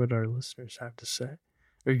hear what our listeners have to say.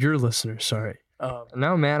 Or your listeners, sorry.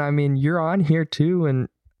 No, man. I mean, you're on here too, and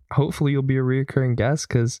hopefully you'll be a reoccurring guest,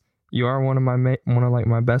 because you are one of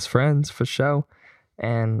my best friends for sure.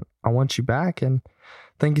 And I want you back. And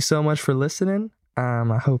thank you so much for listening.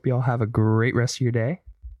 I hope y'all have a great rest of your day.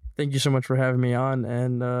 Thank you so much for having me on,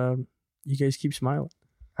 and you guys keep smiling.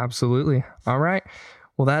 Absolutely. All right.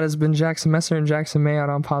 Well, that has been Jackson Messer and Jackson May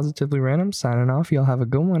out on Positively Random, signing off. Y'all have a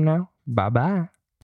good one now. Bye-bye.